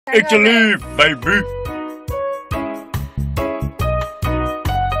Italy, baby!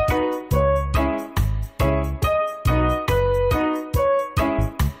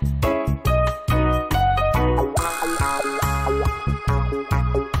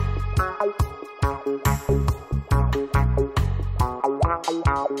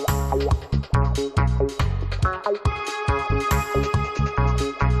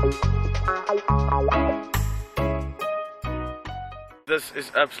 This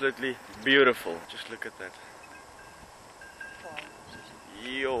is absolutely beautiful. Just look at that.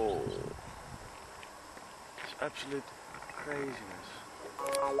 Yo. It's absolute craziness.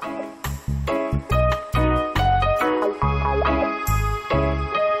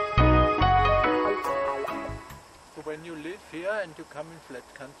 So when you live here and you come in flat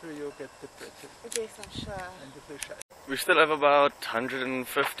country, you get the pretzels. Yes, I'm sure. And the fish. We still have about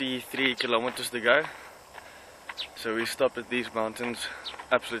 153 kilometers to go. So we stopped at these mountains,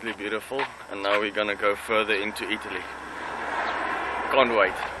 absolutely beautiful, and now we're gonna go further into Italy. Can't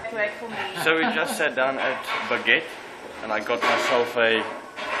wait. Wait for me. So we just sat down at Baguette, and I got myself a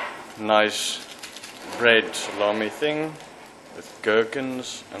nice bread salami thing with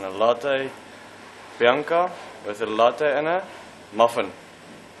gherkins and a latte. Bianca with a latte and a muffin.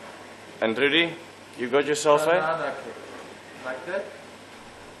 And Rudy, you got yourself a? Banana cake. Like that?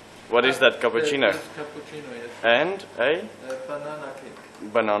 What is that, cappuccino? Yes, cappuccino, yes. And a? Banana cake.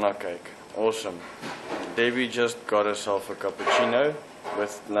 Banana cake. Awesome. Debbie just got herself a cappuccino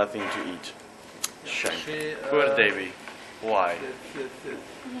with nothing to eat. Shame. Poor Debbie. Why? Yes.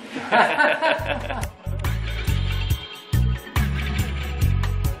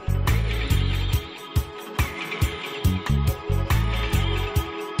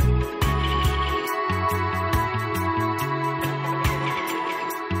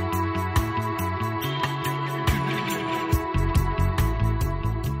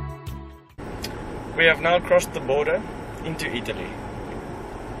 We have now crossed the border into Italy.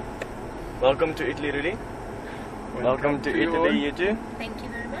 Welcome to Italy, Rudy. Welcome to Italy, you too. Thank you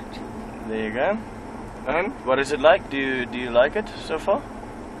very much. There you go. And what is it like? Do you like it so far?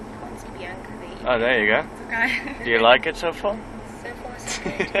 What's Bianca there? Oh, there you go. Okay. Do you like it so far? So far, so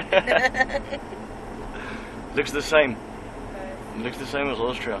good. Looks the same. It looks the same as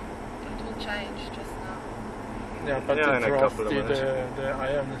Austria. It will change just now. Yeah, but Yeah, it's in a couple of rusty. minutes. The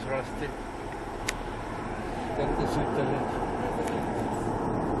iron is rusty. That is Italy.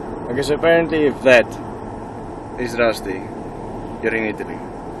 Okay, so apparently if that is rusty, you're in Italy.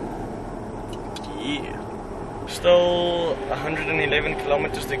 Yeah. Still 111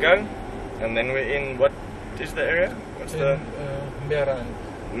 kilometers to go, and then we're in, what is the area? What's the? Merano.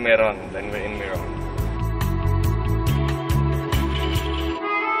 Merano, then we're in Merano.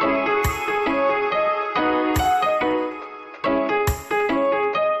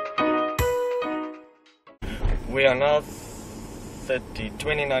 We are now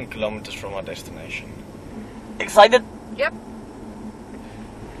 29 kilometers from our destination. Excited? Yep.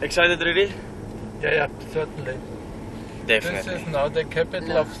 Excited, Rudy? Yeah, certainly. Definitely. This is now the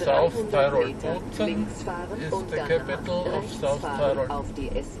capital of South Tyrol. Bozen is the capital of South Tyrol.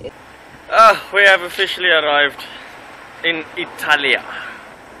 We have officially arrived in Italia.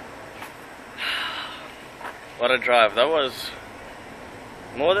 What a drive. That was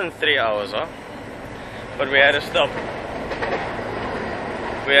more than 3 hours, huh? But we had to stop.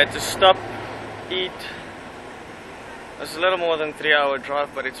 We had to stop, eat. It's a little more than 3 hour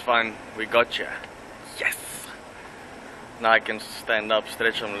drive, but it's fine. We got you. Yes! Now I can stand up,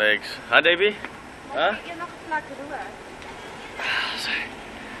 stretch some legs. Huh, Debbie? Huh?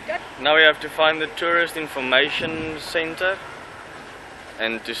 Now we have to find the tourist information center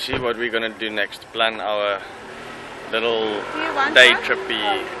and to see what we're gonna do next. Plan our little day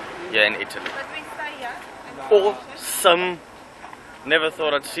trippy here in Italy. Awesome! Never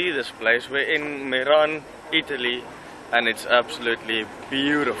thought I'd see this place. We're in Merano, Italy, and it's absolutely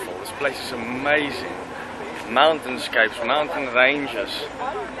beautiful. This place is amazing. Mountainscapes, mountain ranges.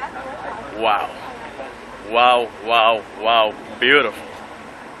 Wow. Wow, wow, wow. Beautiful.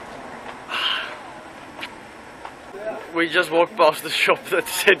 We just walked past the shop that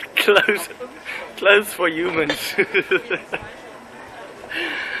said clothes for humans.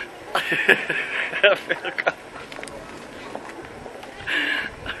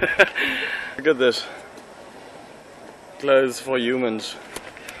 Look at this. Clothes for humans.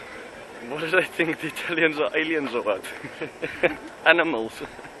 What do they think the Italians are aliens or what? Animals.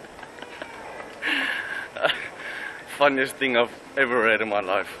 Funniest thing I've ever read in my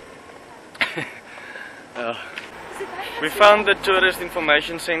life. We found the tourist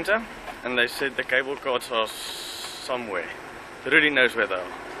information center and they said the cable cars are somewhere. Rudy knows where they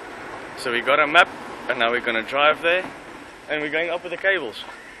are. So we got a map and now we're gonna drive there and we're going up with the cables.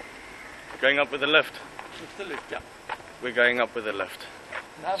 Going up with the lift. With the lift, yeah. We're going up with the lift.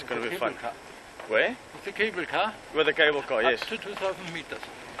 Now It's gonna with be the fun. cable car. Where? With the cable car, With the cable car, yes. up to 2,000 meters.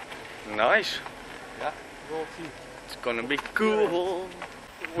 Nice. Yeah, we'll see. It's gonna be cool.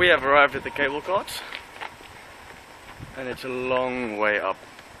 We have arrived at the cable cars and it's a long way up.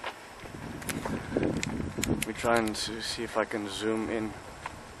 We're trying to see if I can zoom in.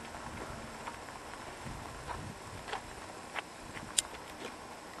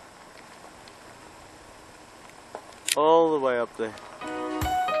 All the way up there.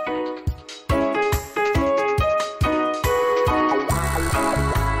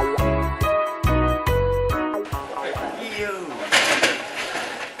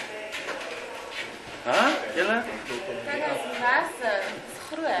 Huh? Julle?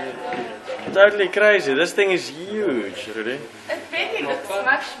 Totally crazy. This thing is huge, Rudy. It really looks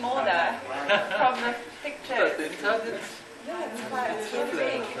much smaller from the pictures. Yeah, it's really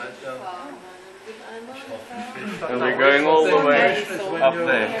big. And we're going all the way up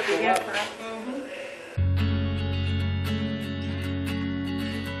there.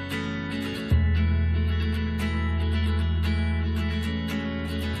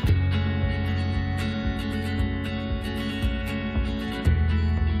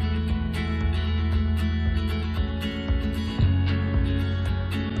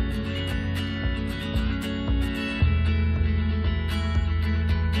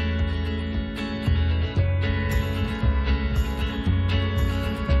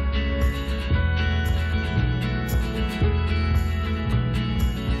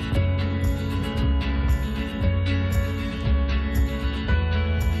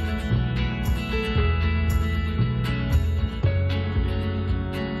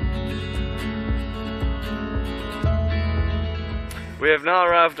 We have now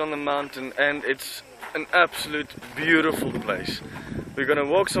arrived on the mountain and it's an absolute beautiful place. We're gonna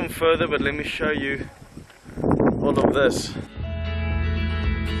walk some further, but let me show you all of this.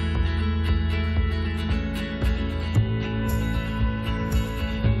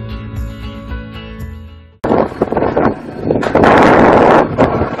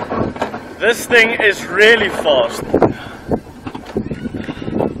 This thing is really fast.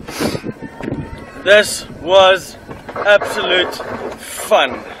 This was absolute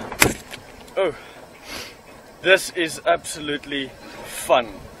fun. Oh, this is absolutely fun.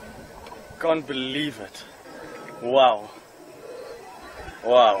 Can't believe it. Wow.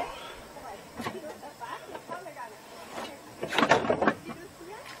 Wow.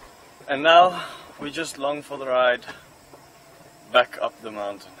 And now we just long for the ride back up the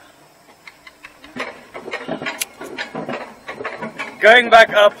mountain. Going back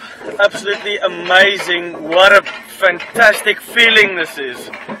up, absolutely amazing. What a fantastic feeling this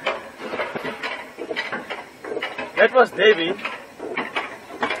is. That was Debbie.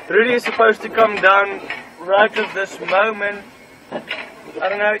 Rudy is supposed to come down right at this moment. I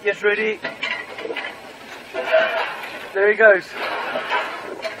don't know, yes Rudy. There he goes.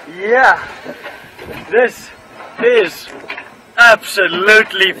 Yeah, this is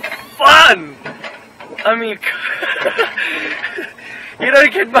absolutely fun. I mean, you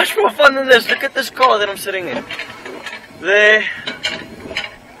don't get much more fun than this. Look at this car that I'm sitting in. There.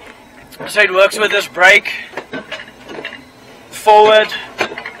 So it works with this brake. Forward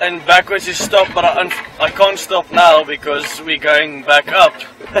and backwards is stop, but I can't stop now because we're going back up.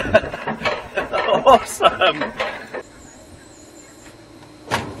 Awesome.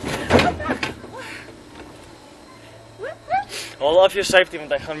 Hold off your safety,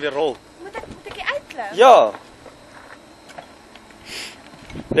 want hy gaan weer rol. Moet ek die uitklim? Ja.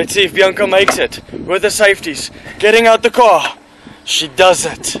 Let's see if Bianca makes it with the safeties. Getting out the car. She does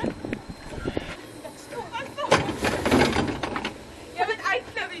it. Jy moet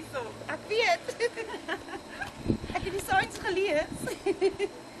uitklim hierso. Ek weet. Ek het die signs gelees.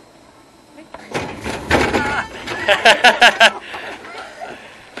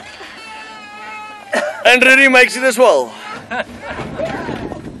 And Rudy makes it as well.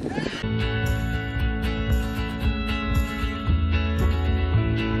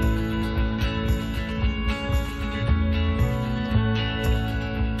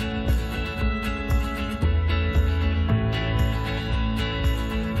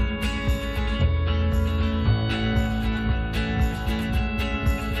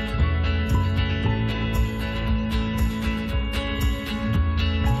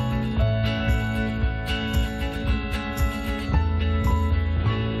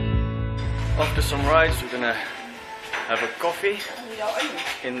 After some rides, we're gonna have a coffee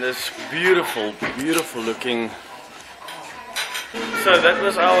in this beautiful, beautiful looking So that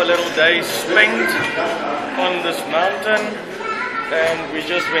was our little day spent on this mountain, and we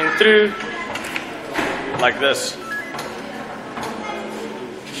just went through like this.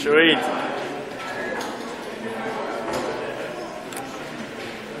 Sweet.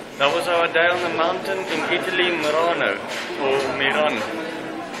 That was our day on the mountain in Italy, Merano, or Merano.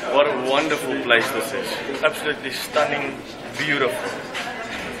 What a wonderful place this is. Absolutely stunning, beautiful.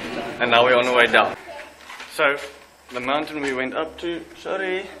 And now we're on the way down. So, the mountain we went up to,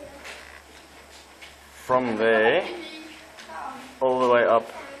 from there, all the way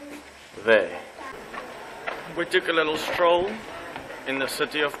up there. We took a little stroll in the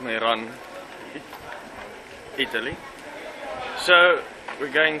city of Merano, Italy. So,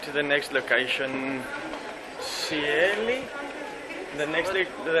 we're going to the next location, Cieli. The next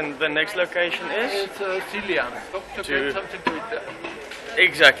location is? It's Cilian. Stop to get something to eat there.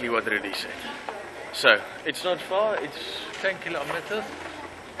 Exactly what Rudy said. So, it's not far, it's 10 kilometers.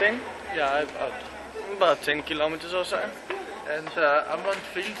 10? Yeah, About 10 kilometers or so. And Armand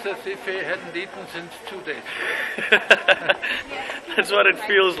feels as if he hadn't eaten since 2 days. That's what it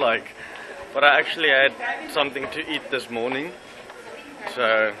feels like. But I actually had something to eat this morning.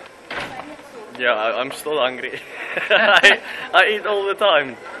 So, yeah, I'm still hungry. I eat all the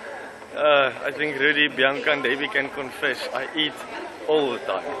time. I think Rudy, Bianca and Davy can confess, I eat all the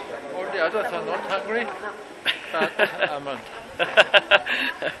time. All the others are not hungry, but Armand.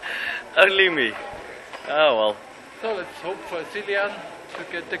 Only me. Oh well. So let's hope for Cilian to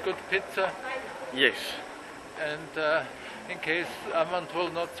get a good pizza. Yes. And in case Armand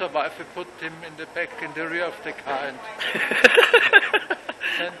will not survive, we put him in the back, in the rear of the car, and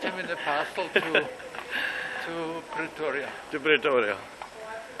send him in a parcel to Pretoria. To Pretoria.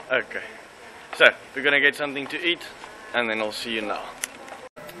 Okay. So, we're gonna get something to eat, and then I'll see you now.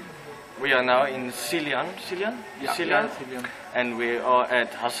 We are now in Cilian. Cilian? Yeah, Cilian? Cilian. And we are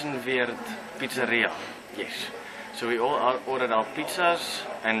at Hassenweerd Pizzeria. Yes. So we all ordered our pizzas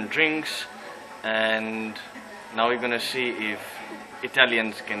and drinks, and now we're gonna see if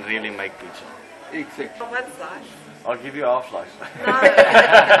Italians can really make pizza. Exactly. What size? I'll give you a half slice.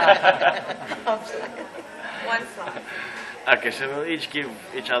 No. One slice. Okay, so we'll each give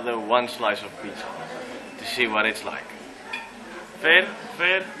each other one slice of pizza to see what it's like. Fair?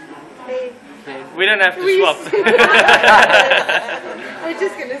 Fair? We don't have to swap. I was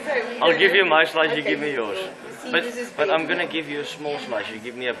just going to say. I'll give you my slice, you Okay. give me yours. But I'm going to give you a small slice, you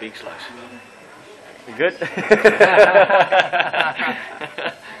give me a big slice. You good?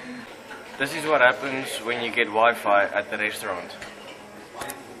 This is what happens when you get Wi-Fi at the restaurant.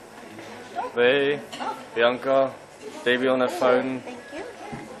 They, Bianca, Davy on her phone. Thank you.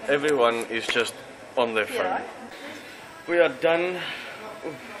 Everyone is just on their phone. We are done.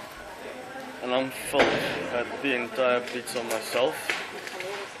 And I'm full. I had the entire pizza myself.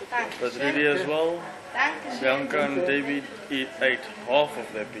 But Rudy as well. Bianca and Davy ate half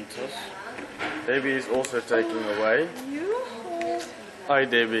of their pizzas. Davy is also taking away. Hi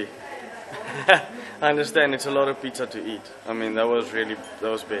Davy. I understand it's a lot of pizza to eat. I mean that was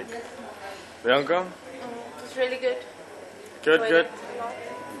big. Bianca? It's really good. Good.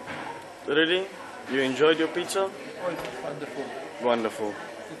 Rudy, you enjoyed your pizza? Oh, it was wonderful. Wonderful.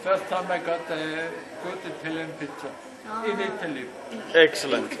 The first time I got a good Italian pizza in Italy.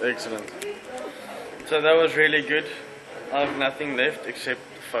 Excellent. So that was really good. I have nothing left except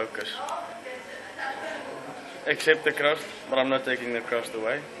focus. Except the crust, but I'm not taking the crust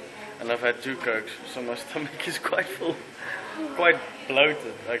away. And I've had 2 Cokes, so my stomach is quite full. Quite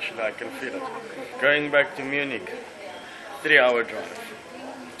bloated, actually, I can feel it. Going back to Munich, 3-hour drive.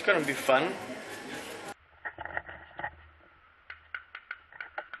 It's gonna be fun.